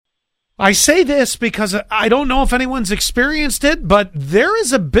I say this because I don't know if anyone's experienced it, but there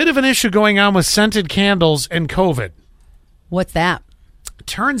is a bit of an issue going on with scented candles and COVID. What's that?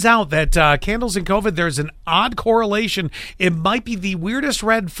 Turns out that candles and COVID, there's an odd correlation. It might be the weirdest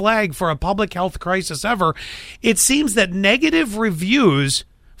red flag for a public health crisis ever. It seems that negative reviews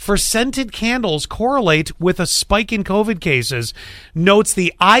for scented candles correlate with a spike in COVID cases, notes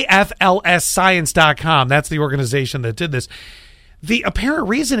the IFLSscience.com. That's the organization that did this. The apparent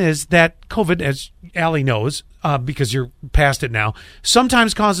reason is that COVID, as Allie knows, because you're past it now,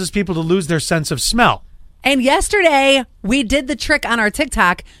 sometimes causes people to lose their sense of smell. And yesterday, we did the trick on our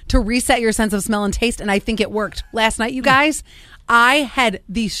TikTok to reset your sense of smell and taste, and I think it worked. Last night, you guys, I had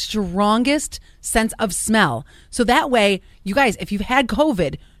the strongest sense of smell. So that way, you guys, if you've had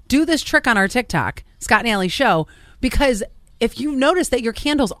COVID, do this trick on our TikTok, Scott and Allie Show, because if you notice that your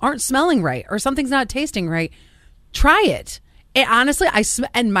candles aren't smelling right or something's not tasting right, try it. And honestly,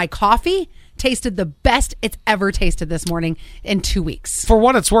 and my coffee tasted the best it's ever tasted this morning in 2 weeks. For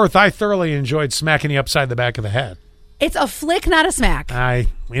what it's worth, I thoroughly enjoyed smacking you upside the back of the head. It's a flick, not a smack.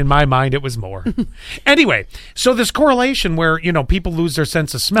 In my mind, it was more. Anyway, so this correlation where, people lose their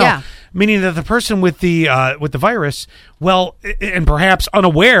sense of smell, meaning that the person with the virus, well, and perhaps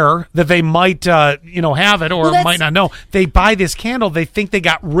unaware that they might, have it or might not know, they buy this candle, they think they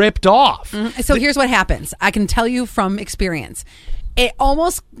got ripped off. Mm-hmm. So here's what happens. I can tell you from experience. It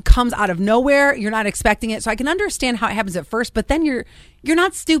almost comes out of nowhere. You're not expecting it. So I can understand how it happens at first, but then you're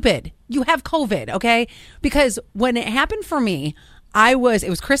not stupid. You have COVID, okay? Because when it happened for me, it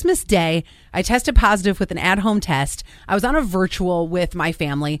was Christmas Day. I tested positive with an at-home test. I was on a virtual with my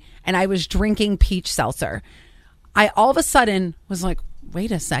family, and I was drinking peach seltzer. I all of a sudden was like,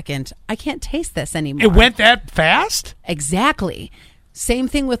 wait a second. I can't taste this anymore. It went that fast? Exactly. Same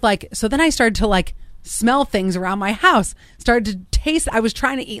thing with so then I started to smell things around my house, started to taste. I was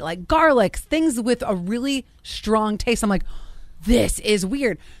trying to eat garlic, things with a really strong taste. I'm like, this is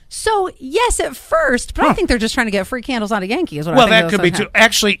weird. So yes, at first, but I think they're just trying to get free candles out of Yankee. Is what I think that could be too.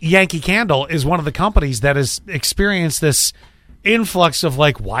 Actually, Yankee Candle is one of the companies that has experienced this influx of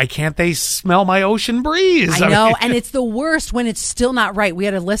why can't they smell my ocean breeze? I know, and it's the worst when it's still not right. We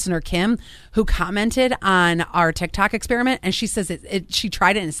had a listener, Kim, who commented on our TikTok experiment, and she says she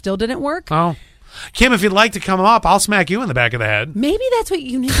tried it and it still didn't work. Oh. Kim, if you'd like to come up, I'll smack you in the back of the head. Maybe that's what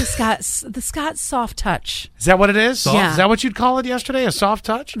you need, the Scott soft touch. Is that what it is? Yeah. Is that what you'd call it yesterday, a soft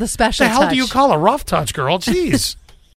touch? The special touch. The hell touch. do you call a rough touch, girl? Jeez.